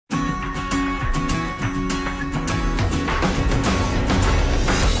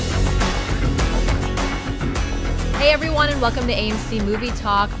Hey everyone, and welcome to AMC Movie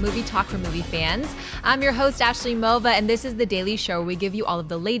Talk for movie fans. I'm your host, Ashley Mova, and this is the daily show where we give you all of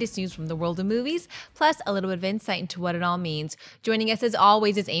the latest news from the world of movies, plus a little bit of insight into what it all means. Joining us as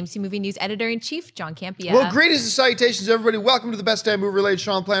always is AMC Movie News Editor-in-Chief, John Campea. Well, greetings and salutations, everybody. Welcome to the best damn movie-related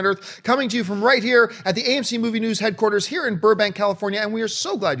show on planet Earth, coming to you from right here at the AMC Movie News headquarters here in Burbank, California, and we are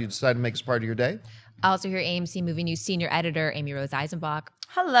so glad you decided to make us part of your day. Also here, AMC Movie News Senior Editor, Amy Rose Eisenbach.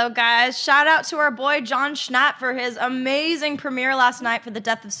 Hello, guys. Shout out to our boy John Schnapp for his amazing premiere last night for The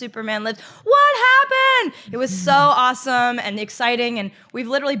Death of Superman Lives. What happened? It was so awesome and exciting, and we've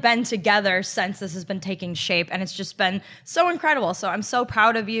literally been together since this has been taking shape, and it's just been so incredible. So I'm so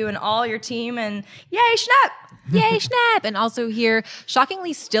proud of you and all your team, and yay, Schnapp! Yay, Schnapp! And also here,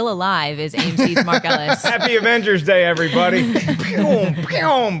 shockingly still alive, is AMC's Mark Ellis. Happy Avengers Day, everybody.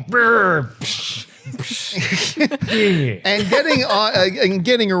 And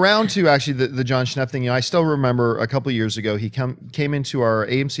getting around to actually the John Schnapp thing, I still remember a couple of years ago, he came into our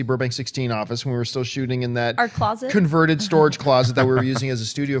AMC Burbank 16 office when we were still shooting in that Our closet? converted storage closet that we were using as a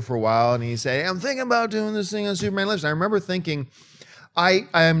studio for a while, and he said, I'm thinking about doing this thing on Superman Lives. And I remember thinking, I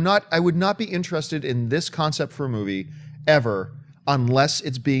would not be interested in this concept for a movie ever unless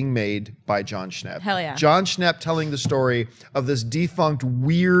it's being made by John Schnapp. Hell yeah. John Schnapp telling the story of this defunct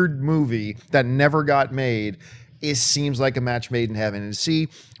weird movie that never got made seems like a match made in heaven. And see,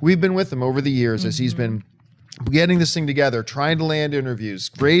 we've been with him over the years as he's been getting this thing together, trying to land interviews,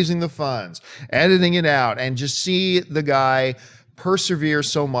 raising the funds, editing it out, and just see the guy persevere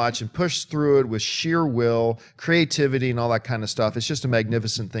so much and push through it with sheer will, creativity, and all that kind of stuff. It's just a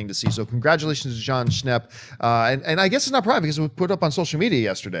magnificent thing to see. So congratulations to John Schnapp. And I guess it's not private because it was put up on social media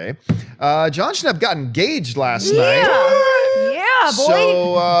yesterday. John Schnapp got engaged last night. Yeah, boy.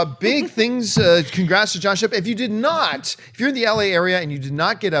 So big things. Congrats to John Schnapp. If you're in the LA area and you did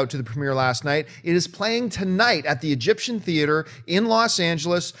not get out to the premiere last night, it is playing tonight at the Egyptian Theater in Los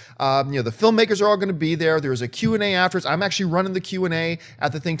Angeles. The filmmakers are all going to be there. There's a Q&A afterwards. I'm actually running the Q&A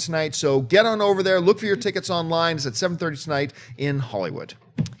at the thing tonight. So get on over there. Look for your tickets online. It's at 7:30 tonight in Hollywood.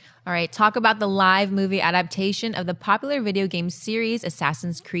 All right, talk about the live movie adaptation of the popular video game series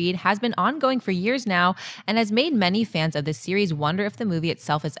Assassin's Creed has been ongoing for years now and has made many fans of the series wonder if the movie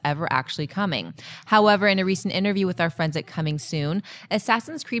itself is ever actually coming. However, in a recent interview with our friends at Coming Soon,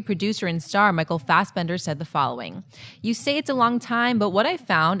 Assassin's Creed producer and star Michael Fassbender said the following: "You say it's a long time, but what I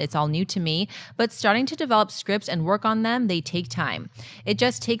found, it's all new to me, but starting to develop scripts and work on them, they take time. It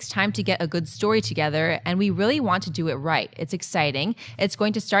just takes time to get a good story together, and we really want to do it right. It's exciting. It's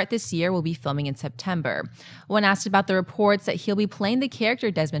going to start this year. We'll be filming in September." When asked about the reports that he'll be playing the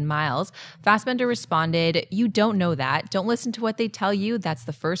character Desmond Miles, Fassbender responded, "You don't know that. Don't listen to what they tell you. That's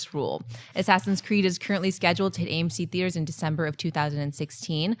the first rule." Assassin's Creed is currently scheduled to hit AMC theaters in December of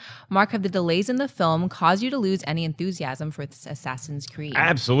 2016. Mark, have the delays in the film caused you to lose any enthusiasm for Assassin's Creed?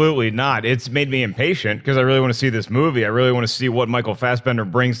 Absolutely not. It's made me impatient because I really want to see this movie. I really want to see what Michael Fassbender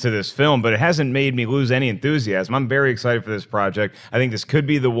brings to this film, but it hasn't made me lose any enthusiasm. I'm very excited for this project. I think this could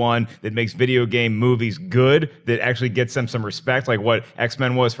be the one that makes video game movies good, that actually gets them some respect, like what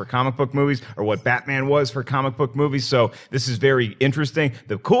X-Men was for comic book movies or what Batman was for comic book movies. So this is very interesting.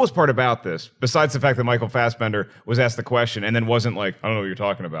 The coolest part about this, besides the fact that Michael Fassbender was asked the question and then wasn't like, I don't know what you're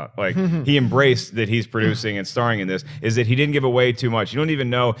talking about. Like, he embraced that he's producing and starring in this, is that he didn't give away too much. You don't even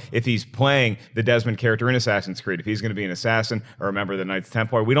know if he's playing the Desmond character in Assassin's Creed, if he's going to be an assassin or a member of the Knights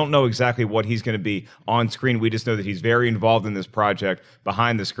Templar. We don't know exactly what he's going to be on screen. We just know that he's very involved in this project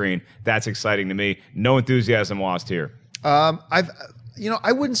behind the screen. That's exciting to me. No enthusiasm lost here.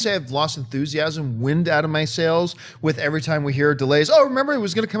 I wouldn't say I've lost enthusiasm, wind out of my sails with every time we hear delays. Oh, remember it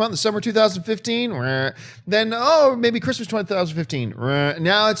was going to come out in the summer 2015? Then, maybe Christmas 2015.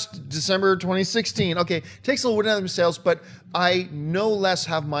 Now it's December 2016. Okay, takes a little wind out of my sails, but I no less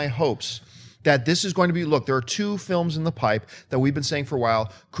have my hopes that this is going to be, look, there are two films in the pipe that we've been saying for a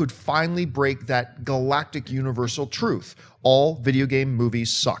while could finally break that galactic universal truth. All video game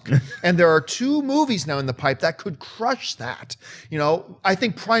movies suck. And there are two movies now in the pipe that could crush that. I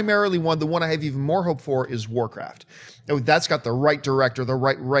think primarily the one I have even more hope for is Warcraft. That's got the right director, the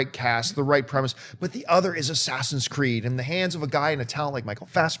right cast, the right premise. But the other is Assassin's Creed in the hands of a guy and a talent like Michael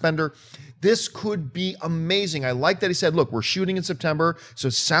Fassbender. This could be amazing. I like that he said, look, we're shooting in September, so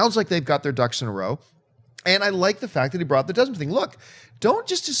it sounds like they've got their ducks in a row. And I like the fact that he brought the Desmond thing. Look, don't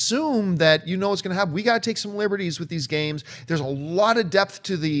just assume that you know what's going to happen. We got to take some liberties with these games. There's a lot of depth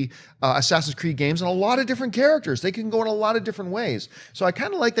to the Assassin's Creed games and a lot of different characters. They can go in a lot of different ways. So I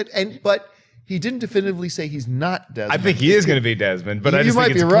kind of like that. But he didn't definitively say he's not Desmond. I think he is going to be Desmond, but I just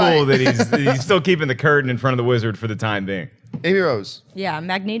think it's cool that he's still keeping the curtain in front of the wizard for the time being. Amy Rose. Yeah,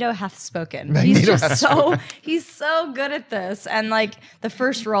 Magneto hath spoken. Magneto hath He's so good at this. And like the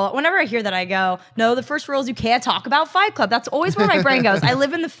first role, whenever I hear that, I go, no, the first roles you can't talk about Fight Club. That's always where my brain goes. I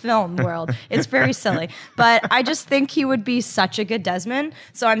live in the film world. It's very silly. But I just think he would be such a good Desmond.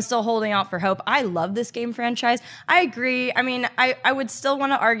 So I'm still holding out for hope. I love this game franchise. I agree. I mean, I would still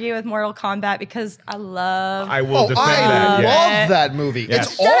want to argue with Mortal Kombat because I love. I will defend I that. love that movie.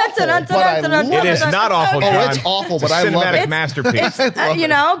 Yes. It's awful, but I love It is not awful, John. Oh, it's awful, but I love cinematic it. masterpiece. You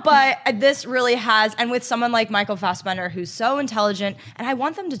know, but this really has, and with someone like Michael Fassbender, who's so intelligent, and I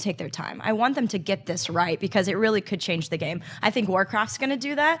want them to take their time. I want them to get this right because it really could change the game. I think Warcraft's going to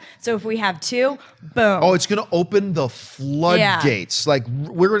do that. So if we have 2, boom. Oh, it's going to open the floodgates. Like,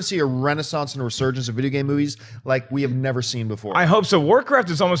 we're going to see a renaissance and a resurgence of video game movies like we have never seen before. I hope so. Warcraft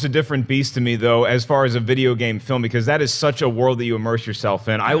is almost a different beast to me, though, as far as a video game film, because that is such a world that you immerse yourself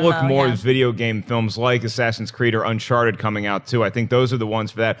in. I look more at video game films like Assassin's Creed or Uncharted coming out, too. I think those are the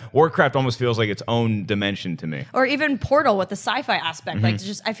ones for that. Warcraft almost feels like its own dimension to me. Or even Portal with the sci-fi aspect. Like,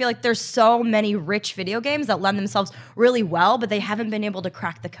 just I feel like there's so many rich video games that lend themselves really well, but they haven't been able to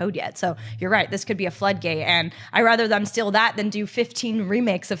crack the code yet. So you're right, this could be a floodgate, and I'd rather them steal that than do 15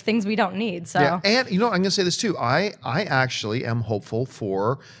 remakes of things we don't need. So yeah, and you know, I'm going to say this too. I actually am hopeful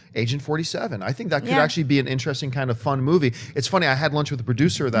for Agent 47. I think that could actually be an interesting kind of fun movie. It's funny, I had lunch with the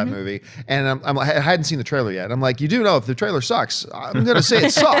producer of that movie, and I hadn't seen the trailer yet. I'm like, you do know if the trailer sucks, I'm going to say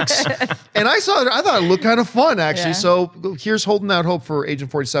it sucks. And I saw it, I thought it looked kind of fun, actually. So here's holding out hope for Agent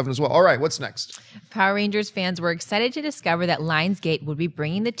 47 as well. All right, what's next? Power Rangers fans were excited to discover that Lionsgate would be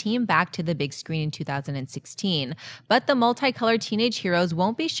bringing the team back to the big screen in 2016. But the multicolored teenage heroes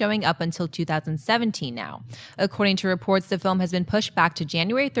won't be showing up until 2017 now. According to reports, the film has been pushed back to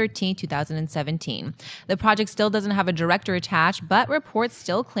January 13, 2017. The project still doesn't have a director attached, but reports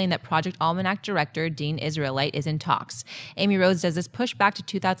still claim that Project Almanac director Dean Israelite is in talks. Amy Rose, does this push back to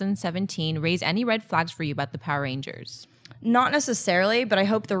 2017 raise any red flags for you about the Power Rangers? Not necessarily, but I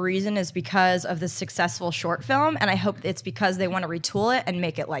hope the reason is because of the successful short film, and I hope it's because they want to retool it and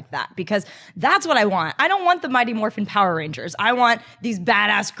make it like that, because that's what I want. I don't want the Mighty Morphin Power Rangers. I want these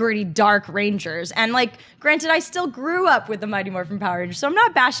badass, gritty, dark Rangers. And like, granted, I still grew up with the Mighty Morphin Power Rangers, so I'm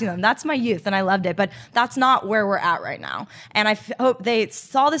not bashing them. That's my youth, and I loved it, but that's not where we're at right now. And I hope they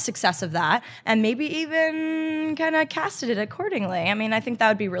saw the success of that and maybe even kind of casted it accordingly. I mean, I think that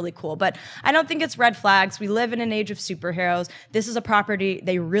would be really cool, but I don't think it's red flags. We live in an age of superheroes. This is a property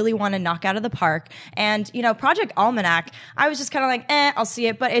they really want to knock out of the park. And, you know, Project Almanac, I was just kind of like, I'll see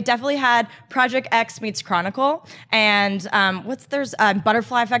it. But it definitely had Project X meets Chronicle. And there's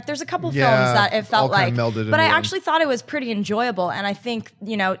Butterfly Effect. There's a couple films that it felt like. But I actually thought it was pretty enjoyable. And I think,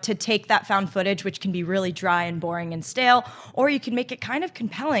 you know, to take that found footage, which can be really dry and boring and stale, or you can make it kind of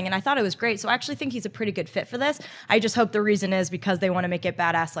compelling. And I thought it was great. So I actually think he's a pretty good fit for this. I just hope the reason is because they want to make it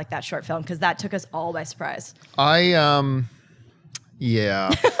badass like that short film, because that took us all by surprise.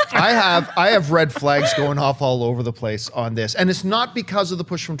 Yeah, I have red flags going off all over the place on this. And it's not because of the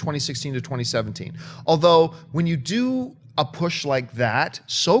push from 2016 to 2017. Although when you do a push like that,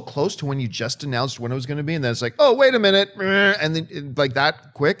 so close to when you just announced when it was going to be, and then it's like, oh, wait a minute, and then like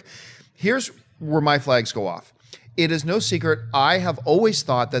that quick, here's where my flags go off. It is no secret, I have always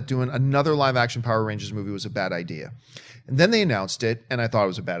thought that doing another live action Power Rangers movie was a bad idea. And then they announced it, and I thought it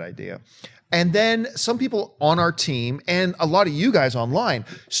was a bad idea. And then some people on our team and a lot of you guys online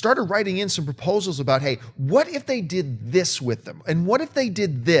started writing in some proposals about, hey, what if they did this with them? And what if they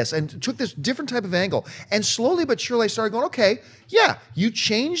did this? And took this different type of angle. And slowly but surely I started going, okay, yeah, you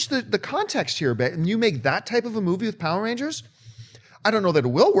change the context here a bit and you make that type of a movie with Power Rangers. I don't know that it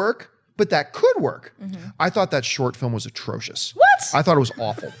will work, but that could work. Mm-hmm. I thought that short film was atrocious. What? I thought it was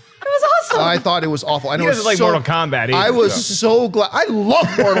awful. It was awesome. I thought it was awful. I know He doesn't like Mortal Kombat either. I was so glad. I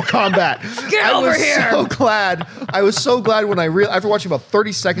love Mortal Kombat. Get over here. So glad. I was so glad when after watching about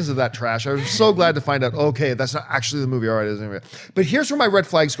 30 seconds of that trash, I was so glad to find out, okay, that's not actually the movie. All right, it isn't. But here's where my red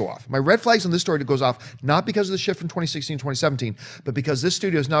flags go off. My red flags on this story goes off not because of the shift from 2016 to 2017, but because this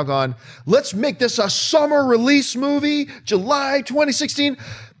studio has now gone, let's make this a summer release movie, July 2016.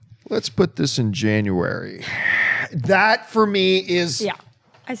 Let's put this in January. That for me is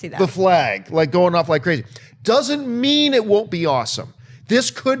I see that. the flag, like going off like crazy. Doesn't mean it won't be awesome. This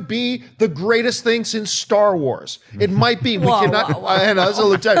could be the greatest thing since Star Wars. It might be. We cannot. I know, that's a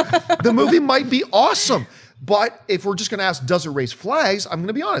little tight. The movie might be awesome. But if we're just going to ask, does it raise flags? I'm going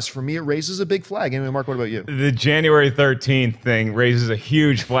to be honest. For me, it raises a big flag. Anyway, Mark, what about you? The January 13th thing raises a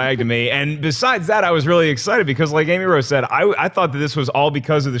huge flag to me. And besides that, I was really excited because, like Amy Rose said, I thought that this was all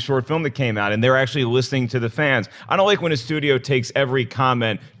because of the short film that came out, and they're actually listening to the fans. I don't like when a studio takes every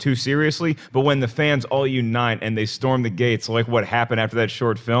comment too seriously, but when the fans all unite and they storm the gates, like what happened after that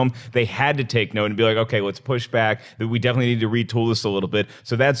short film, they had to take note and be like, okay, let's push back. That we definitely need to retool this a little bit.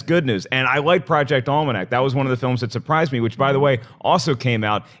 So that's good news. And I like Project Almanac. That was one of the films that surprised me, which, by the way, also came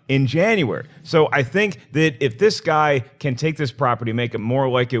out in January. So I think that if this guy can take this property, make it more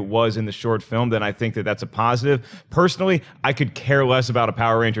like it was in the short film, then I think that that's a positive. Personally, I could care less about a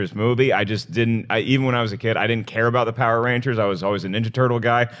Power Rangers movie. I just didn't, even when I was a kid, I didn't care about the Power Rangers. I was always a Ninja Turtle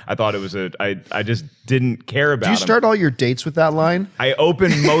guy. I thought it was I just didn't care about Do you start all your dates with that line? I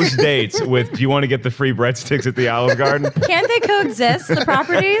open most dates with, do you want to get the free breadsticks at the Olive Garden? Can't they coexist, the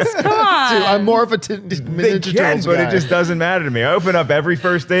properties? Come on. Dude, I'm more of a Ninja Turtles but guy. it just doesn't matter to me. I open up every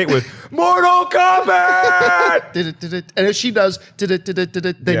first date with Mortal Kombat! And if she does,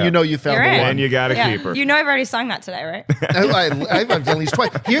 then Yeah. you know you found You're the in. one. And you got to Yeah. keep her. You know I've already sung that today, right? I've done at least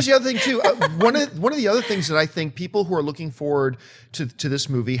twice. Here's the other thing too. One of the other things that I think people who are looking forward to this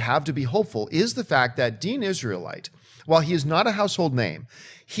movie have to be hopeful is the fact that Dean Israelite, while he is not a household name,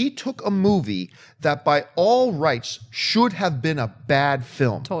 he took a movie that by all rights should have been a bad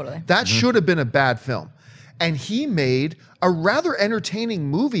film. Totally. That should have been a bad film. And he made a rather entertaining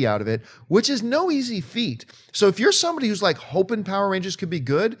movie out of it, which is no easy feat. So if you're somebody who's like hoping Power Rangers could be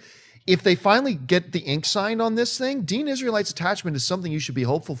good, if they finally get the ink signed on this thing, Dean Israelite's attachment is something you should be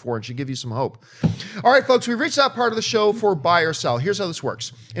hopeful for and should give you some hope. All right, folks, we've reached that part of the show for buy or sell. Here's how this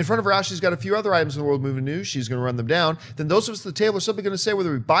works. In front of her, Ashley's got a few other items in the world movie news. She's going to run them down. Then those of us at the table are simply going to say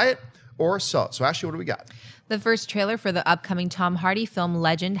whether we buy it or sell it. So, Ashley, what do we got? The first trailer for the upcoming Tom Hardy film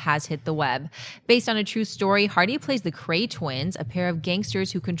Legend has hit the web. Based on a true story, Hardy plays the Cray twins, a pair of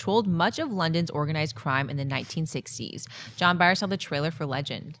gangsters who controlled much of London's organized crime in the 1960s. John Byer saw the trailer for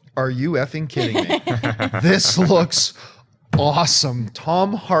Legend. Are you effing kidding me? This looks awesome.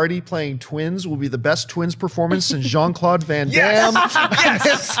 Tom Hardy playing twins will be the best twins performance since Jean-Claude Van Damme.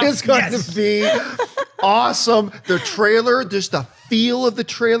 This is going to be awesome. The trailer, just the feel of the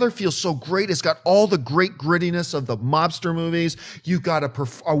trailer feels so great. It's got all the great grittiness of the mobster movies. You've got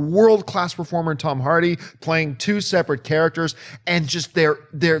a world-class performer in Tom Hardy playing two separate characters, and just their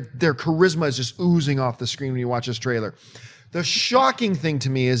charisma is just oozing off the screen when you watch this trailer. The shocking thing to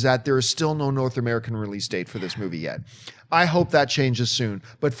me is that there is still no North American release date for this movie yet. I hope that changes soon.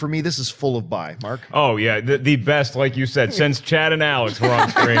 But for me, this is full of buy. Mark? Oh, yeah. The best, like you said, since Chad and Alex were on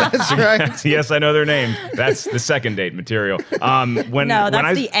screen. That's right. Yes, I know their names. That's the second date material. When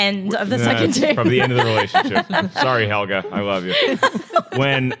That's the end of the second it's date. Probably the end of the relationship. Sorry, Helga. I love you.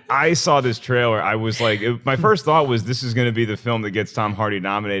 When I saw this trailer, I was like, my first thought was this is going to be the film that gets Tom Hardy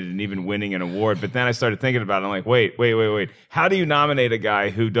nominated and even winning an award. But then I started thinking about it. I'm like, wait. How do you nominate a guy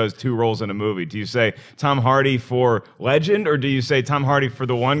who does two roles in a movie? Do you say Tom Hardy for Legend, or do you say Tom Hardy for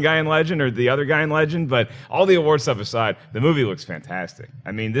the one guy in Legend or the other guy in Legend? But all the award stuff aside, the movie looks fantastic.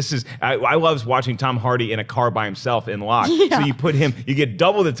 I mean, I love watching Tom Hardy in a car by himself in Lock. Yeah. So you put him, you get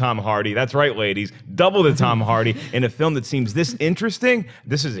double the Tom Hardy. That's right, ladies. Double the Tom Hardy in a film that seems this interesting.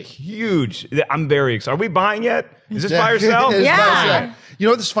 This is a huge, I'm very excited. Are we buying yet? Is this buy or sell? It is Yeah. buy or sell. You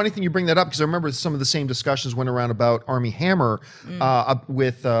know, this funny thing you bring that up because I remember some of the same discussions went around about Armie Hammer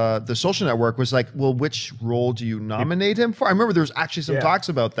with the Social Network was like, well, which role do you nominate him for? I remember there was actually some talks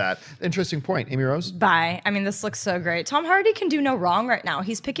about that. Interesting point. Amy Rose? Bye. I mean, this looks so great. Tom Hardy can do no wrong right now.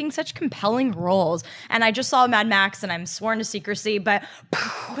 He's picking such compelling roles. And I just saw Mad Max, and I'm sworn to secrecy, but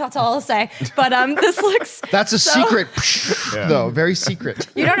that's all I'll say. But this looks That's a secret, though. Very secret.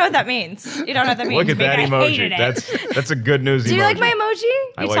 You don't know what that means. You don't know what that means. Look at that Maybe I hated emoji. it. That's a good news emoji. Do you like my emoji?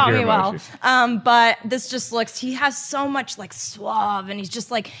 I You like taught your me well. emoji. But this just looks, he has so much like suave, and he's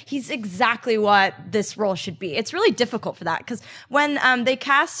just like, he's exactly what this role should be. It's really difficult for that because when they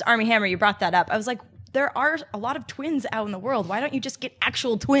cast Armie Hammer, you brought that up, I was like, there are a lot of twins out in the world. Why don't you just get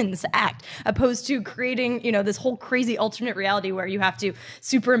actual twins to act, opposed to creating, this whole crazy alternate reality where you have to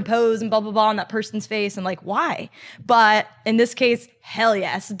superimpose and blah, blah, blah on that person's face, and like, why? But in this case, hell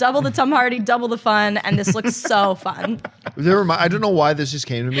yes. Double the Tom Hardy, double the fun, and this looks so fun. I don't know why this just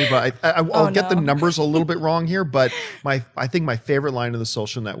came to me, but I'll get the numbers a little bit wrong here. But I think my favorite line of the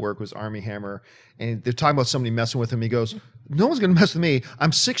Social Network was Armie Hammer, and they're talking about somebody messing with him. He goes, "No one's going to mess with me. I'm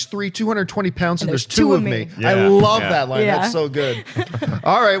 6'3", 220 pounds, and there's two of me." Yeah, I love yeah. that line. Yeah. That's so good.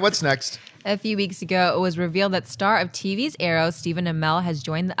 All right, what's next? A few weeks ago, it was revealed that star of TV's Arrow, Stephen Amell, has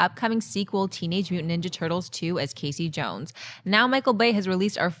joined the upcoming sequel Teenage Mutant Ninja Turtles 2 as Casey Jones. Now Michael Bay has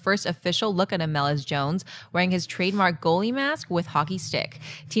released our first official look at Amell as Jones, wearing his trademark goalie mask with hockey stick.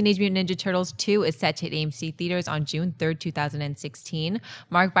 Teenage Mutant Ninja Turtles 2 is set to hit AMC theaters on June 3rd, 2016.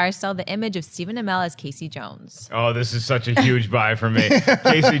 Mark Byers saw the image of Stephen Amell as Casey Jones. Oh, this is such a huge buy for me.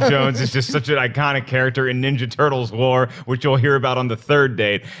 Casey Jones is just such an iconic character in Ninja Turtles lore, which you'll hear about on the third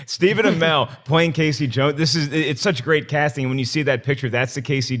date. Stephen Amell playing Casey Jones. It's such great casting. When you see that picture, that's the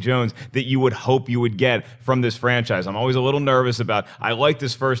Casey Jones that you would hope you would get from this franchise. I'm always a little nervous about. I liked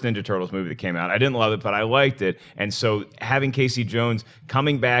this first Ninja Turtles movie that came out. I didn't love it, but I liked it. And so having Casey Jones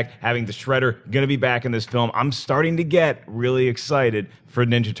coming back, having the Shredder going to be back in this film, I'm starting to get really excited for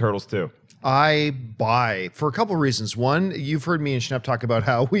Ninja Turtles 2. I buy for a couple of reasons. One, you've heard me and Schnepp talk about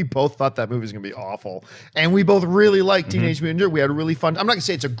how we both thought that movie was going to be awful. And we both really liked Teenage Mutant Ninja Turtles. We had a really fun. I'm not going to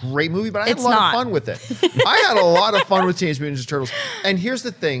say it's a great movie, but I had a lot of fun with it. I had a lot of fun with Teenage Mutant Ninja Turtles. And here's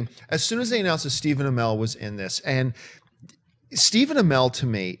the thing. As soon as they announced that Stephen Amell was in this, and Stephen Amell, to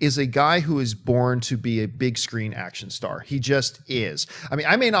me, is a guy who is born to be a big screen action star. He just is. I mean,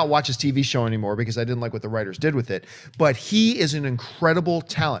 I may not watch his TV show anymore because I didn't like what the writers did with it, but he is an incredible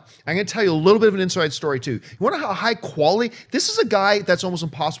talent. I'm going to tell you a little bit of an inside story, too. You want to know how high quality? This is a guy that's almost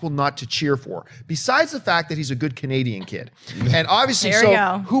impossible not to cheer for, besides the fact that he's a good Canadian kid. And obviously,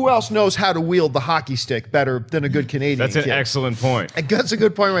 who else knows how to wield the hockey stick better than a good Canadian kid? That's an excellent point. That's a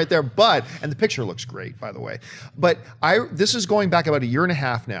good point right there. And the picture looks great, by the way. But this is going back about a year and a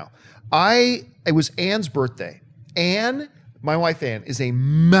half now. It was Anne's birthday. Anne, my wife Anne, is a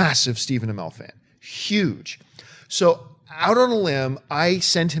massive Stephen Amell fan. Huge. So out on a limb, I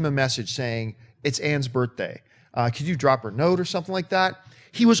sent him a message saying, it's Anne's birthday. Could you drop her a note or something like that?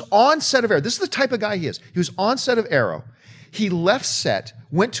 He was on set of Arrow. This is the type of guy he is. He was on set of Arrow. He left set,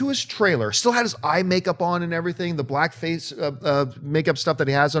 went to his trailer, still had his eye makeup on and everything, the black face makeup stuff that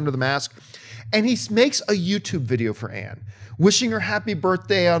he has under the mask. And he makes a YouTube video for Anne, wishing her happy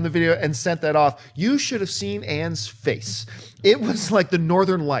birthday on the video, and sent that off. You should have seen Anne's face. It was like the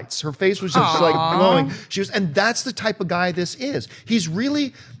Northern Lights. Her face was just like glowing. And that's the type of guy this is. He's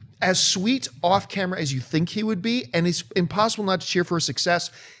really as sweet off camera as you think he would be, and it's impossible not to cheer for his success.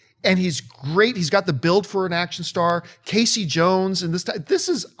 And he's great. He's got the build for an action star. Casey Jones, and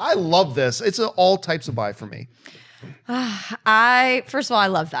I love this. It's all types of buy for me. First of all, I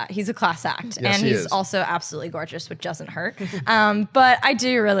love that. He's a class act. Yes, and he's also absolutely gorgeous, which doesn't hurt. But I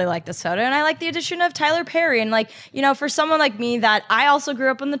do really like this photo, and I like the addition of Tyler Perry. And for someone like me that I also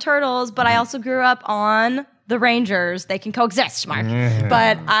grew up on the Turtles, but I also grew up on the Rangers, they can coexist, Mark.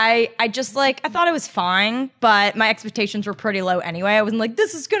 But I thought it was fine, but my expectations were pretty low anyway. I wasn't like,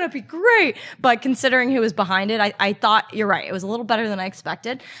 this is gonna be great. But considering who was behind it, I thought, you're right, it was a little better than I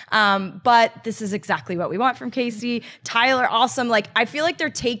expected. But this is exactly what we want from Casey. Tyler, awesome. I feel like they're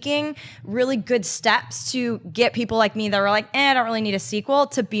taking really good steps to get people like me that were like, I don't really need a sequel,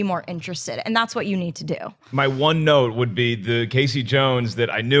 to be more interested. And that's what you need to do. My one note would be the Casey Jones that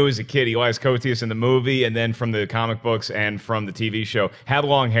I knew as a kid, Elias Koteas in the movie, and then from the comic books and from the TV show, had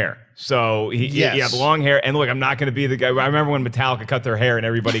long hair. So he had long hair. And look, I'm not going to be the guy. I remember when Metallica cut their hair and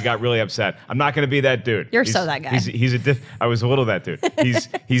everybody got really upset. I'm not going to be that dude. He's that guy. I was a little that dude.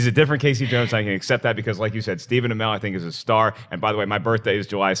 He's a different Casey Jones. I can accept that because, like you said, Stephen Amell, I think, is a star. And by the way, my birthday is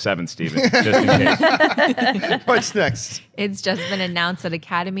July 7th, Stephen, just in case. What's next? It's just been announced that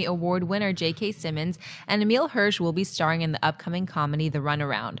Academy Award winner J.K. Simmons and Emile Hirsch will be starring in the upcoming comedy The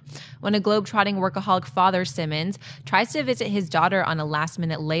Runaround. When a globe-trotting workaholic father, Simmons, tries to visit his daughter on a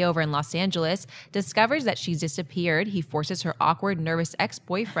last-minute layover in Los Angeles, discovers that she's disappeared, he forces her awkward, nervous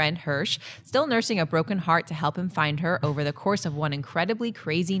ex-boyfriend, Hirsch, still nursing a broken heart, to help him find her over the course of one incredibly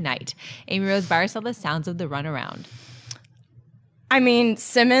crazy night. Amy Rose Byers saw the sounds of The Runaround. I mean,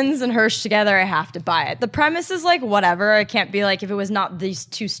 Simmons and Hirsch together, I have to buy it. The premise is whatever. It can't be if it was not these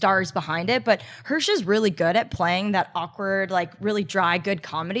two stars behind it. But Hirsch is really good at playing that awkward, really dry, good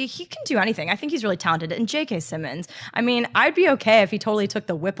comedy. He can do anything. I think he's really talented. And J.K. Simmons, I mean, I'd be okay if he totally took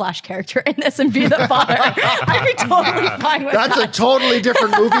the Whiplash character in this and be the father. I'd be totally fine with that. That's a totally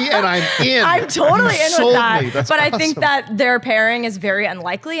different movie, and I'm in. I'm totally in with that. But awesome. I think that their pairing is very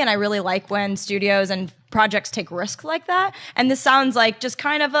unlikely, and I really like when studios and projects take risks like that. And this sounds just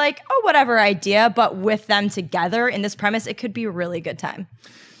kind of whatever idea, but with them together in this premise, it could be a really good time.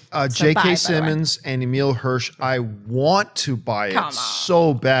 J.K. Simmons and Emile Hirsch, I want to buy it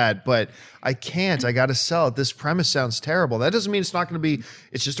so bad, but I can't. I got to sell it. This premise sounds terrible. That doesn't mean it's not going to be,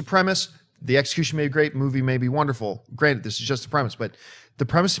 it's just a premise. The execution may be great, movie may be wonderful. Granted, this is just a premise, but The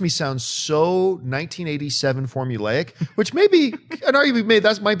premise to me sounds so 1987 formulaic, which maybe an argument made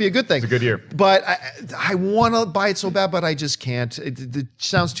that might be a good thing. It's a good year. But I want to buy it so bad, but I just can't. It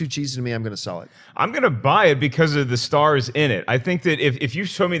sounds too cheesy to me. I'm going to sell it. I'm going to buy it because of the stars in it. I think that if you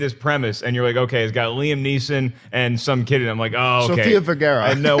show me this premise and you're like, okay, it's got Liam Neeson and some kid, and I'm like, oh, okay. Sofia Vergara.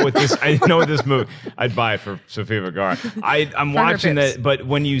 I know what this movie. I'd buy it for Sofia Vergara. I'm watching that, but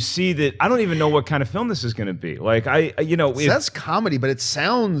when you see that, I don't even know what kind of film this is going to be. Like, that's comedy, but it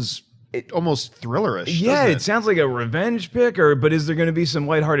sounds almost thrillerish. Yeah, it sounds like a revenge pick, but is there going to be some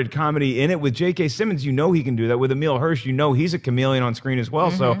lighthearted comedy in it? With J.K. Simmons, you know he can do that. With Emile Hirsch, you know he's a chameleon on screen as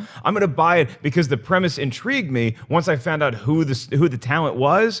well. So I'm going to buy it because the premise intrigued me. Once I found out who the talent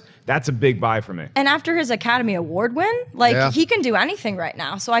was, that's a big buy for me. And after his Academy Award win, he can do anything right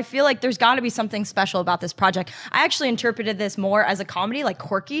now. So I feel like there's got to be something special about this project. I actually interpreted this more as a comedy, like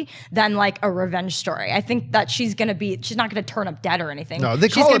quirky, than like a revenge story. I think that she's not going to turn up dead or anything. No, they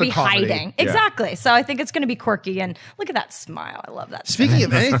she's call going it to a be comedy. hiding. Yeah. Exactly. So I think it's going to be quirky. And look at that smile. I love that. Speaking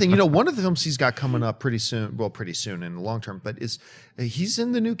of anything, one of the films he's got coming up pretty soon in the long term, but he's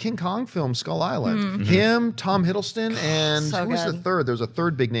in the new King Kong film, Skull Island. Him, Tom Hiddleston, and So who was the good. third? There's a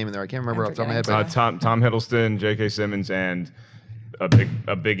third big name in there. I can't remember off the top of my head. But Tom Hiddleston, J.K. Simmons, and a big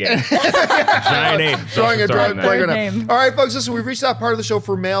ape. Giant ape. Drawing a Sorry, blank right now. name. All right, folks, listen, we've reached that part of the show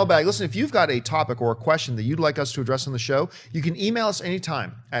for mailbag. Listen, if you've got a topic or a question that you'd like us to address on the show, you can email us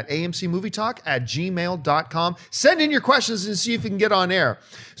anytime at amcmovietalk@gmail.com. Send in your questions and see if we can get on air.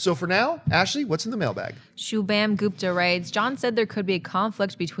 So for now, Ashley, what's in the mailbag? Shubham Gupta writes, John said there could be a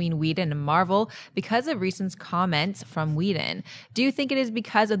conflict between Whedon and Marvel because of recent comments from Whedon. Do you think it is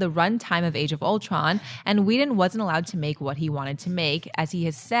because of the runtime of Age of Ultron and Whedon wasn't allowed to make what he wanted to make, as he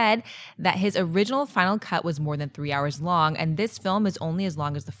has said that his original final cut was more than 3 hours long and this film is only as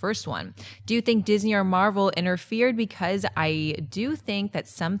long as the first one? Do you think Disney or Marvel interfered? Because I do think that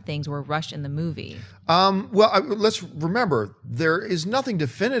some things were rushed in the movie. Let's remember, there is nothing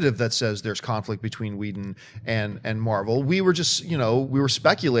definitive that says there's conflict between Whedon and Marvel. We were just, we were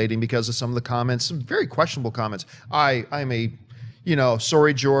speculating because of some of the comments, some very questionable comments. I'm a,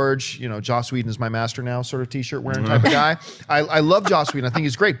 sorry, George, Joss Whedon is my master now sort of t-shirt wearing type of guy. I love Joss Whedon. I think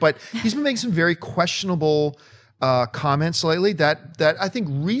he's great, but he's been making some very questionable comments lately that I think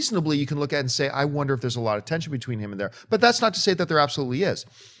reasonably you can look at and say, I wonder if there's a lot of tension between him and there. But that's not to say that there absolutely is.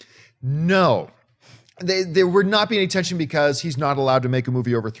 No. There would not be any tension because he's not allowed to make a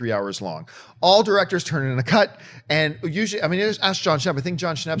movie over 3 hours long. All directors turn in a cut, and usually, ask John Schnepp. I think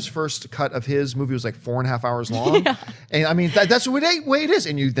John Schnepp's first cut of his movie was like 4.5 hours long. Yeah. And that's the way it is.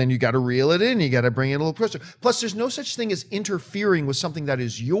 And then you got to reel it in, you got to bring it a little closer. Plus, there's no such thing as interfering with something that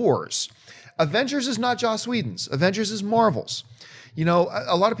is yours. Avengers is not Joss Whedon's. Avengers is Marvel's.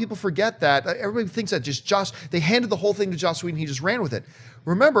 A lot of people forget that. Everybody thinks that they handed the whole thing to Joss Whedon, he just ran with it.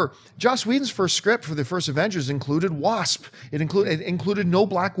 Remember, Joss Whedon's first script for the first Avengers included Wasp. It included no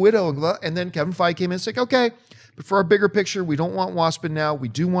Black Widow. And then Kevin Feige came in and said, okay, but for our bigger picture, we don't want Wasp in now. We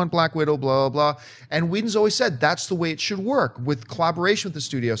do want Black Widow, blah, blah, blah. And Whedon's always said that's the way it should work, with collaboration with the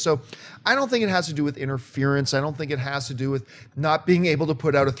studio. So I don't think it has to do with interference. I don't think it has to do with not being able to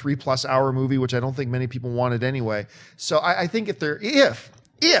put out a 3+ hour movie, which I don't think many people wanted anyway. So I think if there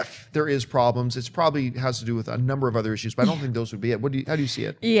is problems, it's probably has to do with a number of other issues, but I don't think those would be it. How do you see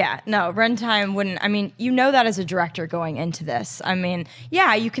it? Yeah, no, runtime wouldn't. That as a director going into this.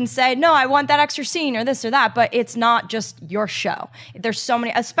 You can say, no, I want that extra scene or this or that, but it's not just your show. There's so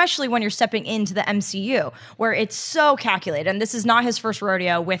many, especially when you're stepping into the MCU, where it's so calculated. And this is not his first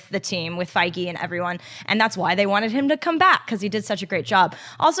rodeo with the team, with Feige and everyone. And that's why they wanted him to come back, because he did such a great job.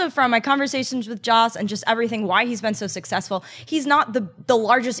 Also, from my conversations with Joss and just everything, why he's been so successful, he's not the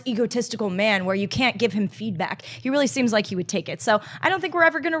largest egotistical man where you can't give him feedback. He really seems like he would take it. So I don't think we're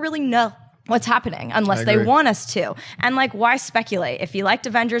ever going to really know what's happening unless they want us to. And why speculate? If you liked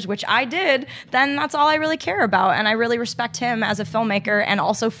Avengers, which I did, then that's all I really care about. And I really respect him as a filmmaker, and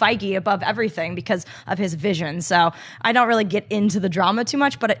also Feige above everything because of his vision. So I don't really get into the drama too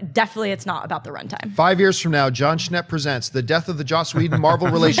much, but it's not about the runtime. 5 years from now, John Schnepp presents The Death of the Joss Whedon-Marvel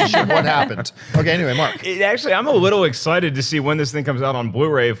Relationship. What happened? Okay, anyway, Mark. Actually, I'm a little excited to see when this thing comes out on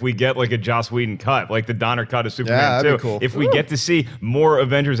Blu-ray if we get like a Joss Whedon cut, like the Donner cut of Superman 2. That'd be cool. If we get to see more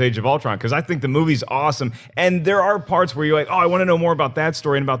Avengers Age of Ultron, because I I think the movie's awesome. And there are parts where you're like, oh, I want to know more about that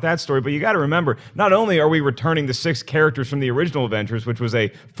story and about that story. But you got to remember, not only are we returning the 6 characters from the original Avengers, which was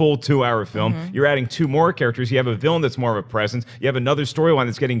a full 2-hour film, you're adding 2 more characters. You have a villain that's more of a presence. You have another storyline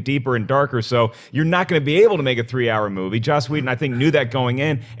that's getting deeper and darker. So you're not going to be able to make a 3-hour movie. Joss Whedon, I think, knew that going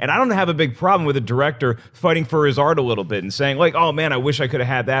in. And I don't have a big problem with a director fighting for his art a little bit and saying, like, oh man, I wish I could have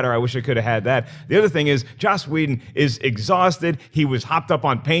had that, or I wish I could have had that. The other thing is, Joss Whedon is exhausted. He was hopped up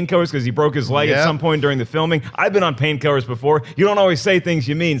on painkillers because he broke his leg at some point during the filming. I've been on painkillers before. You don't always say things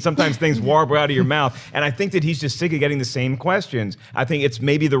you mean. Sometimes things warble out of your mouth. And I think that he's just sick of getting the same questions. I think it's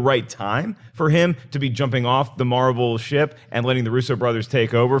maybe the right time for him to be jumping off the Marvel ship and letting the Russo brothers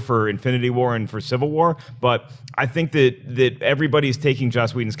take over for Infinity War and for Civil War. But I think that everybody's taking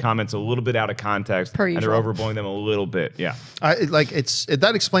Joss Whedon's comments a little bit out of context, and they're overblowing them a little bit. Yeah,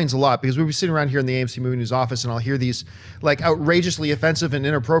 that explains a lot, because we'll be sitting around here in the AMC Movie News office, and I'll hear these like outrageously offensive and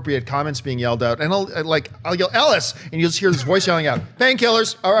inappropriate comments being yelled out, and I'll yell Ellis, and you'll just hear this voice yelling out,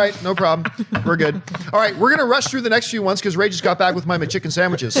 "Painkillers." All right, no problem, we're good. All right, we're gonna rush through the next few ones because Ray just got back with my McChicken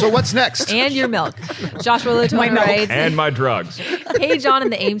sandwiches. So what's next? And your milk. Joshua Latona writes, and my drugs. Hey John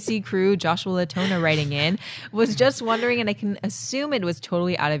and the AMC crew, Joshua Latona writing in, was just wondering, and I can assume it was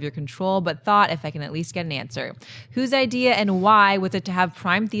totally out of your control, but thought if I can at least get an answer. Whose idea and why was it to have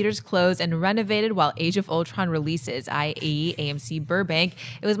Prime theaters closed and renovated while Age of Ultron releases, i.e. AMC Burbank?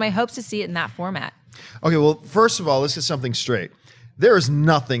 It was my hopes to see it in that format. Okay, well, first of all, let's get something straight. There is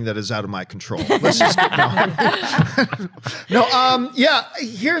nothing that is out of my control. Let's just yeah.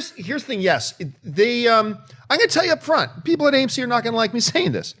 Here's the thing. Yes, I'm going to tell you up front. People at AMC are not going to like me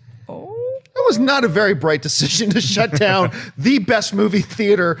saying this. It was not a very bright decision to shut down the best movie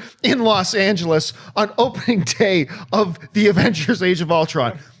theater in Los Angeles on opening day of the Avengers: Age of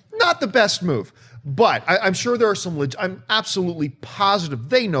Ultron. Not the best move. But I'm sure there are some, I'm absolutely positive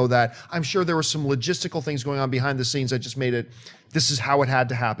they know that. I'm sure there were some logistical things going on behind the scenes that just made it, this is how it had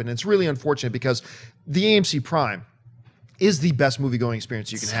to happen. And it's really unfortunate because the AMC Prime is the best movie-going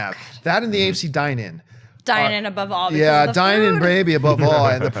experience you can have. Good. That and the AMC Dine-In. Dine-In above all. Yeah, Dine-In baby above all.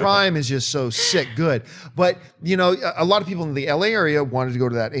 And the Prime is just so sick good. But, you know, a lot of people in the LA area wanted to go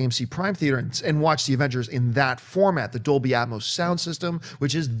to that AMC Prime theater and watch the Avengers in that format, the Dolby Atmos sound system,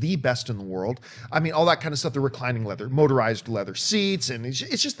 which is the best in the world. I mean, all that kind of stuff, the reclining leather, motorized leather seats, and it's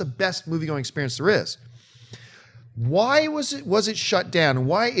just the best movie-going experience there is. Why was it shut down? And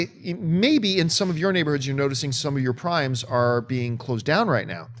why maybe in some of your neighborhoods you're noticing some of your Primes are being closed down right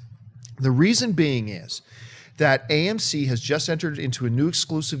now. The reason being is that AMC has just entered into a new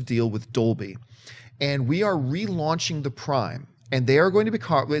exclusive deal with Dolby, and we are relaunching the Prime. And they are going to be,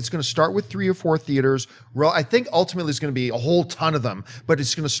 it's going to start with 3 or 4 theaters. Well, I think ultimately there's going to be a whole ton of them, but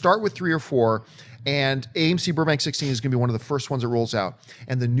it's going to start with 3 or 4. And AMC Burbank 16 is going to be one of the first ones that rolls out.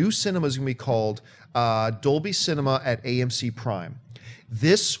 And the new cinema is going to be called Dolby Cinema at AMC Prime.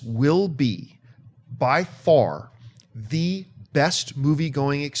 This will be by far the best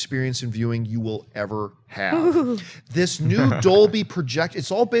movie-going experience and viewing you will ever have. Ooh. This new Dolby project,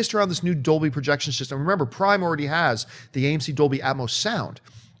 it's all based around this new Dolby projection system. Remember, Prime already has the AMC Dolby Atmos sound.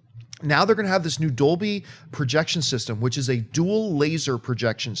 Now they're going to have this new Dolby projection system, which is a dual laser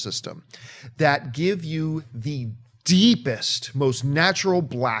projection system that give you the deepest, most natural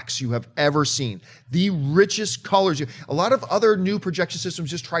blacks you have ever seen. The richest colors. A lot of other new projection systems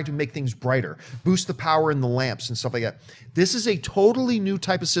just try to make things brighter, boost the power in the lamps and stuff like that. This is a totally new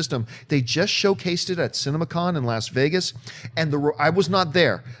type of system. They just showcased it at CinemaCon in Las Vegas, and I was not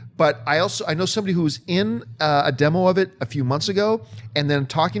there, but I know somebody who was in a demo of it a few months ago, and then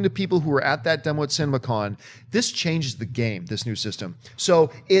talking to people who were at that demo at CinemaCon. This changes the game, this new system. So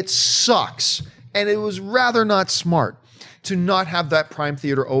it sucks. And it was rather not smart to not have that Prime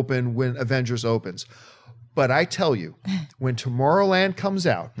theater open when Avengers opens. But I tell you, when Tomorrowland comes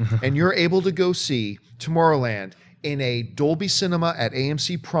out and you're able to go see Tomorrowland in a Dolby Cinema at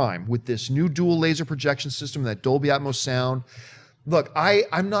AMC Prime with this new dual laser projection system, that Dolby Atmos sound. Look,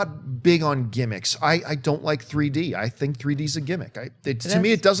 I'm not big on gimmicks. I don't like 3D. I think 3D is a gimmick. To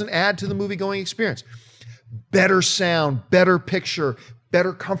me, it doesn't add to the movie-going experience. Better sound, better picture,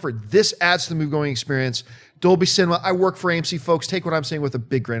 better comfort. This adds to the movie-going experience. Dolby Cinema, I work for AMC, folks. Take what I'm saying with a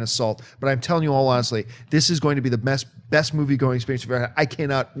big grain of salt. But I'm telling you all honestly, this is going to be the best movie going experience we've ever had. I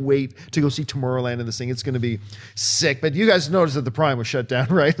cannot wait to go see Tomorrowland in this thing. It's going to be sick. But you guys noticed that the Prime was shut down,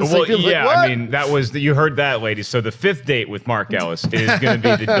 right? Well, yeah, I mean, that was you heard that, ladies. So the fifth date with Mark Ellis is going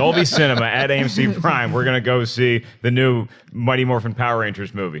to be the Dolby Cinema at AMC Prime. We're going to go see the new Mighty Morphin Power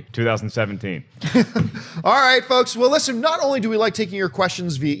Rangers movie, 2017. All right, folks. Well, listen, not only do we like taking your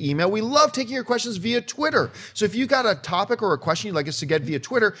questions via email, we love taking your questions via Twitter. So if you got a topic or a question you'd like us to get via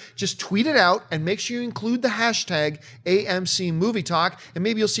Twitter, just tweet it out and make sure you include the hashtag AMC Movie Talk, and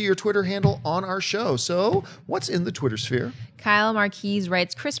maybe you'll see your Twitter handle on our show. So what's in the Twitter sphere? Kyle Marquise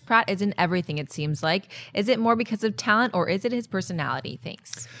writes, Chris Pratt is in everything, it seems like. Is it more because of talent or is it his personality?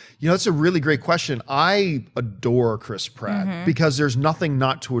 Thanks. You know, that's a really great question. I adore Chris Pratt because there's nothing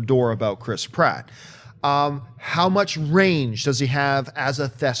not to adore about Chris Pratt. How much range does he have as a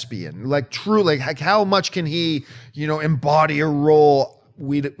thespian? Like, truly, like how much can he, you know, embody a role?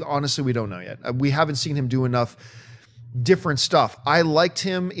 Honestly, we don't know yet. We haven't seen him do enough different stuff. I liked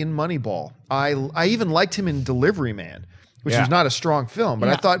him in Moneyball. I even liked him in Delivery Man, which was not a strong film,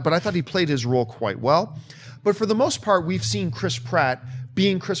 but I thought he played his role quite well. But for the most part, we've seen Chris Pratt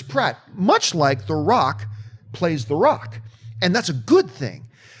being Chris Pratt, much like The Rock plays The Rock. And that's a good thing.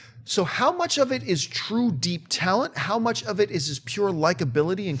 So how much of it is true deep talent? How much of it is his pure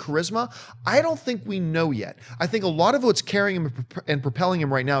likability and charisma? I don't think we know yet. I think a lot of what's carrying him and propelling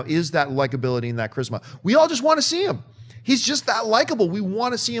him right now is that likability and that charisma. We all just want to see him. He's just that likable. We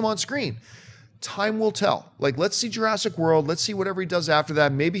want to see him on screen. Time will tell. Like, let's see Jurassic World. Let's see whatever he does after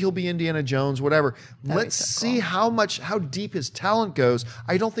that. Maybe he'll be Indiana Jones, whatever. Let's see how deep his talent goes.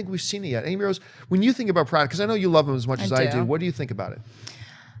 I don't think we've seen it yet. Amy Rose, when you think about Pratt, because I know you love him as much as I do, what do you think about it?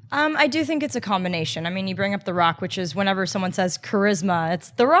 I do think it's a combination. I mean, you bring up The Rock, which is whenever someone says charisma,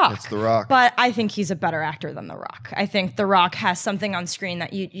 it's The Rock. It's The Rock. But I think he's a better actor than The Rock. I think The Rock has something on screen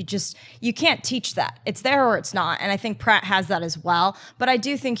that you can't teach that. It's there or it's not. And I think Pratt has that as well. But I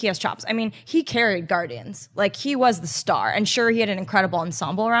do think he has chops. I mean, he carried Guardians. Like, he was the star. And sure, he had an incredible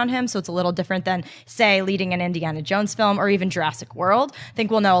ensemble around him, so it's a little different than, say, leading an Indiana Jones film or even Jurassic World. I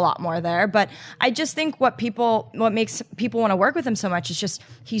think we'll know a lot more there. But I just think what makes people want to work with him so much is just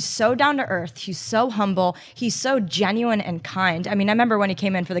he's so down to earth. He's so humble. He's so genuine and kind. I mean, I remember when he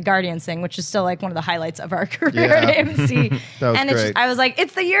came in for the Guardians thing, which is still like one of the highlights of our career at AMC. That was and great. I was like,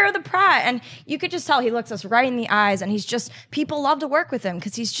 it's the year of the Pratt. And you could just tell he looks us right in the eyes. And people love to work with him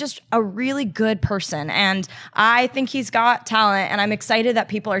because he's just a really good person. And I think he's got talent. And I'm excited that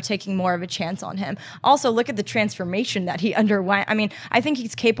people are taking more of a chance on him. Also, look at the transformation that he underwent. I mean, I think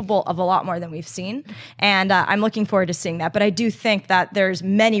he's capable of a lot more than we've seen. And I'm looking forward to seeing that. But I do think that there's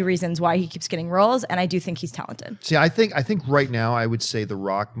many reasons why he keeps getting roles, and I do think he's talented. See, I think right now I would say The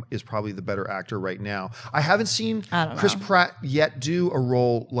Rock is probably the better actor right now. I haven't seen Chris Pratt yet do a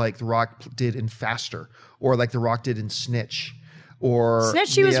role like The Rock did in Faster or like The Rock did in Snitch.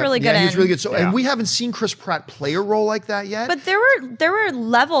 Snitch, he was really good in. He was really good. So, and we haven't seen Chris Pratt play a role like that yet. But there were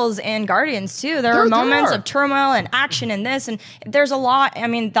levels in Guardians too. There were moments of turmoil and action in this, and there's a lot. I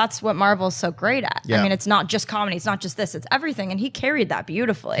mean, that's what Marvel's so great at. Yeah. I mean, it's not just comedy, it's not just this, it's everything, and he carried that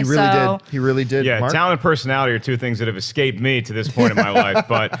beautifully. He really did. He really did. Yeah, Mark? talent and personality are two things that have escaped me to this point in my life.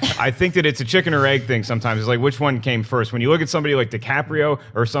 But I think that it's a chicken or egg thing sometimes. It's like, which one came first? When you look at somebody like DiCaprio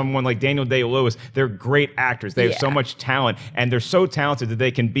or someone like Daniel Day-Lewis, they're great actors. They have so much talent, and they're so talented that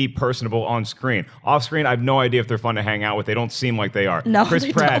they can be personable on screen. Off screen, I have no idea if they're fun to hang out with. They don't seem like they are. No, Chris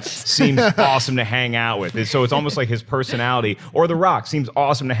Pratt seems awesome to hang out with. So it's almost like his personality, or The Rock seems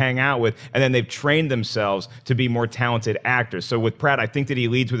awesome to hang out with, and then they've trained themselves to be more talented actors. So with Pratt, I think that he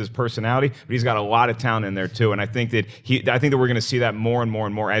leads with his personality, but he's got a lot of talent in there too. And I think that we're going to see that more and more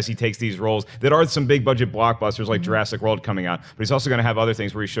and more as he takes these roles that are some big budget blockbusters like Jurassic World coming out. But he's also going to have other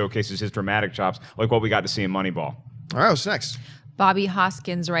things where he showcases his dramatic chops, like what we got to see in Moneyball. All right, what's next? Bobby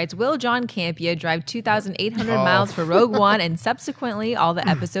Hoskins writes, will John Campea drive 2,800 miles for Rogue One and subsequently all the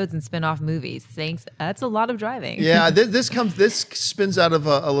episodes and spin-off movies? Thanks. That's a lot of driving. Yeah, this spins out of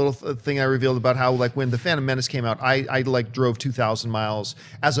a little thing I revealed about how, like, when The Phantom Menace came out, I like drove 2,000 miles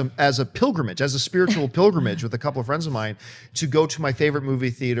as a pilgrimage, as a spiritual pilgrimage with a couple of friends of mine to go to my favorite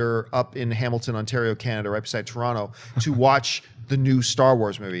movie theater up in Hamilton, Ontario, Canada, right beside Toronto, to watch the new Star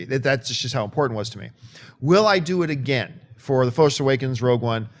Wars movie. That's just how important it was to me. Will I do it again? For The Force Awakens, Rogue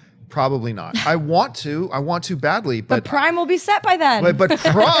One, probably not. I want to badly, but Prime will be set by then. But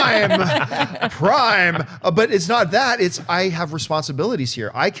Prime. But it's not that. It's I have responsibilities here.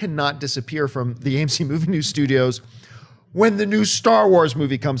 I cannot disappear from the AMC Movie News studios when the new Star Wars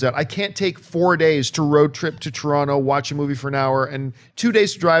movie comes out. I can't take 4 days to road trip to Toronto, watch a movie for an hour, and 2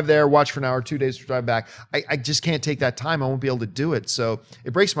 days to drive there, watch for an hour, 2 days to drive back. I just can't take that time. I won't be able to do it. So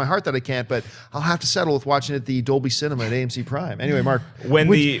it breaks my heart that I can't, but I'll have to settle with watching it at the Dolby Cinema at AMC Prime. Anyway, Mark, what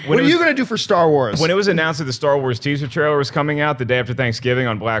are you going to do for Star Wars? When it was announced that the Star Wars teaser trailer was coming out the day after Thanksgiving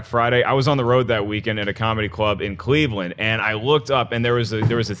on Black Friday, I was on the road that weekend at a comedy club in Cleveland, and I looked up, and there was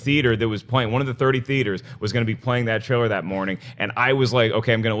a theater that was playing, one of the 30 theaters was going to be playing that trailer that morning, and I was like,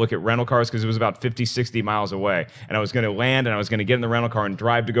 okay, I'm going to look at rental cars because it was about 50, 60 miles away. And I was going to land and I was going to get in the rental car and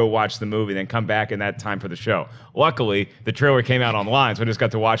drive to go watch the movie, then come back in that time for the show. Luckily, the trailer came out online, so I just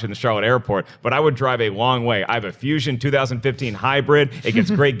got to watch it in the Charlotte airport. But I would drive a long way. I have a Fusion 2015 hybrid. It gets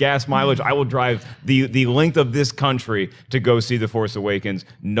great gas mileage. I will drive the length of this country to go see The Force Awakens,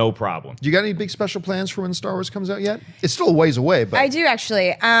 no problem. You got any big special plans for when Star Wars comes out yet? It's still a ways away, but I do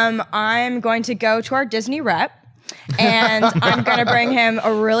actually. I'm going to go to our Disney rep. And I'm going to bring him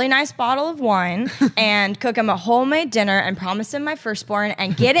a really nice bottle of wine and cook him a homemade dinner and promise him my firstborn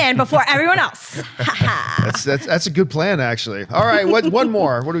and get in before everyone else. That's a good plan, actually. All right, one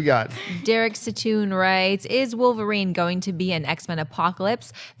more. What do we got? Derek Satoon writes, is Wolverine going to be an X-Men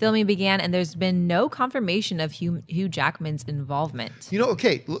Apocalypse? Filming began and there's been no confirmation of Hugh Jackman's involvement.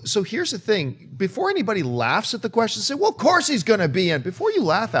 Okay, so here's the thing. Before anybody laughs at the question, say, well, of course he's going to be in. Before you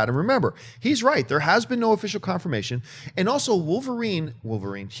laugh at him, remember, he's right. There has been no official confirmation. And also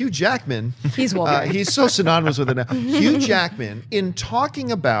Hugh Jackman. He's Wolverine. He's so synonymous with it now. Hugh Jackman, in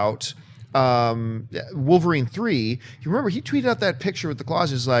talking about Wolverine 3, you remember he tweeted out that picture with the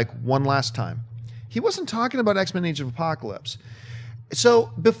clauses like, one last time. He wasn't talking about X-Men Age of Apocalypse.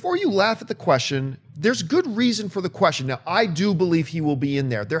 So before you laugh at the question, there's good reason for the question. Now, I do believe he will be in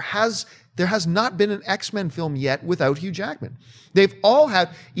there. There has not been an X-Men film yet without Hugh Jackman. They've all had,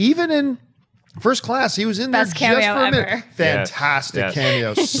 even in First Class, he was in there just for a minute. Ever. Fantastic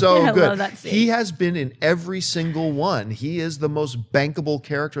cameo. So I good. love that scene. He has been in every single one. He is the most bankable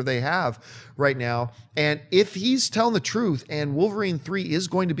character they have right now. And if he's telling the truth and Wolverine 3 is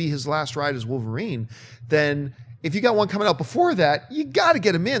going to be his last ride as Wolverine, then if you got one coming out before that, you got to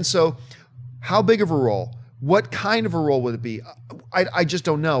get him in. So how big of a role? What kind of a role would it be? I just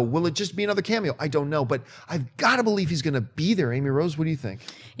don't know. Will it just be another cameo? I don't know. But I've got to believe he's going to be there. Amy Rose, what do you think?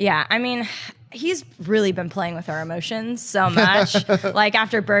 Yeah, I mean, he's really been playing with our emotions so much. Like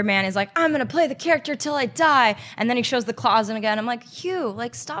after Birdman, he's like, I'm going to play the character till I die. And then he shows the claws and again, I'm like, Hugh,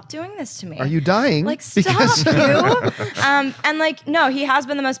 like, stop doing this to me. Are you dying? Like, stop, Hugh. And like, no, he has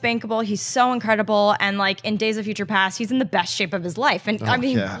been the most bankable. He's so incredible. And like in Days of Future Past, he's in the best shape of his life. And I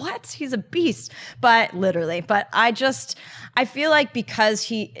mean, what? He's a beast. But literally, I feel like because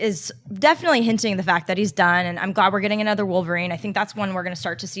he is definitely hinting the fact that he's done, and I'm glad we're getting another Wolverine. I think that's when we're going to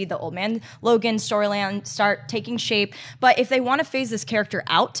start to see the Old Man Logan storyline start taking shape. But if they want to phase this character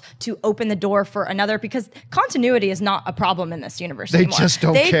out to open the door for another, because continuity is not a problem in this universe anymore. They just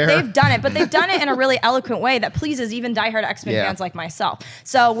don't care. They've done it, but they've done it in a really eloquent way that pleases even diehard X-Men fans like myself.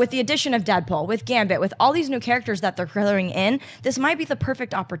 So with the addition of Deadpool, with Gambit, with all these new characters that they're throwing in, this might be the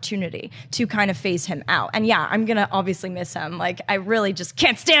perfect opportunity to kind of phase him out. And yeah, I'm going to obviously miss him. Like, I really just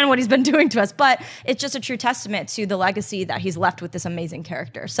can't stand what he's been doing to us, but it's just a true testament to the legacy that he's left with this amazing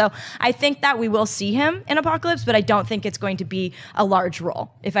character. So I think that we will see him in Apocalypse, but I don't think it's going to be a large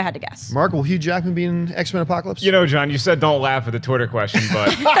role, if I had to guess. Mark, will Hugh Jackman be in X-Men Apocalypse? John, you said don't laugh at the Twitter question,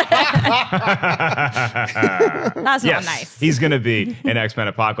 but That's not nice. He's going to be in X-Men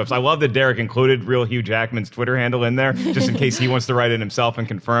Apocalypse. I love that Derek included real Hugh Jackman's Twitter handle in there, just in case he wants to write it himself and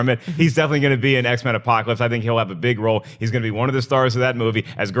confirm it. He's definitely going to be in X-Men Apocalypse. I think he'll have a big role. He's going to be one of the stars of that movie.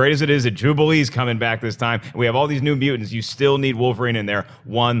 As great as it is that Jubilee's coming back this time, and we have all these new mutants, you still need Wolverine in there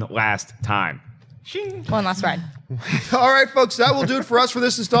one last time. One last ride. All right, folks, that will do it for us for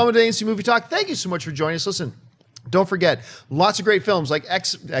this installment of AMC Movie Talk. Thank you so much for joining us. Listen, don't forget, lots of great films like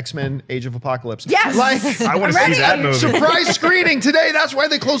X-Men Age of Apocalypse. Yes! I want to see that movie. Surprise screening today. That's why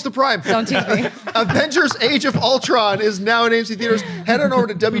they closed the Prime. Don't tease me. Avengers Age of Ultron is now in AMC Theaters. Head on over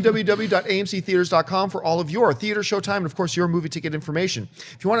to www.amctheaters.com for all of your theater, showtime, and of course your movie ticket information.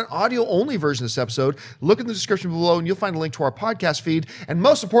 If you want an audio-only version of this episode, look in the description below and you'll find a link to our podcast feed. And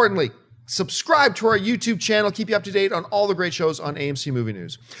most importantly, subscribe to our YouTube channel. Keep you up to date on all the great shows on AMC Movie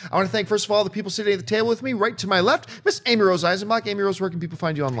News. I want to thank, first of all, the people sitting at the table with me. Right to my left, Miss Amy Rose Eisenbach. Amy Rose, where can people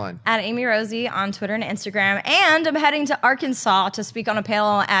find you online? At Amy Rosie on Twitter and Instagram. And I'm heading to Arkansas to speak on a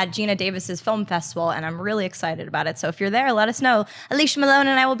panel at Gina Davis's Film Festival, and I'm really excited about it. So if you're there, let us know. Alicia Malone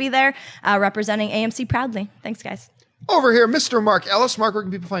and I will be there representing AMC proudly. Thanks, guys. Over here, Mr. Mark Ellis. Mark, where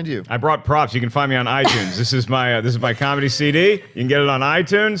can people find you? I brought props. You can find me on iTunes. This is my comedy CD. You can get it on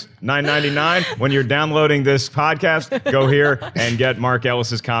iTunes, $9.99. When you're downloading this podcast, go here and get Mark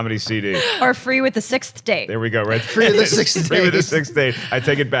Ellis's comedy CD. Or free with the 6th date. There we go. Right. Free with the 6th date. Free with the 6th date. I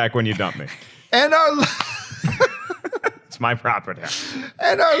take it back when you dump me. And our It's my property.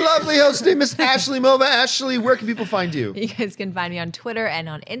 and our lovely host name is Ashley Mova. Ashley, where can people find you? You guys can find me on Twitter and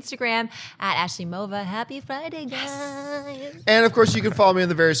on Instagram at Ashley Mova. Happy Friday, guys. And of course, you can follow me on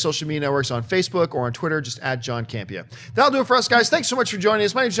the various social media networks on Facebook or on Twitter, just at John Campia. That'll do it for us, guys. Thanks so much for joining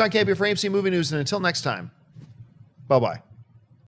us. My name is John Campia for AMC Movie News, and until next time, bye-bye.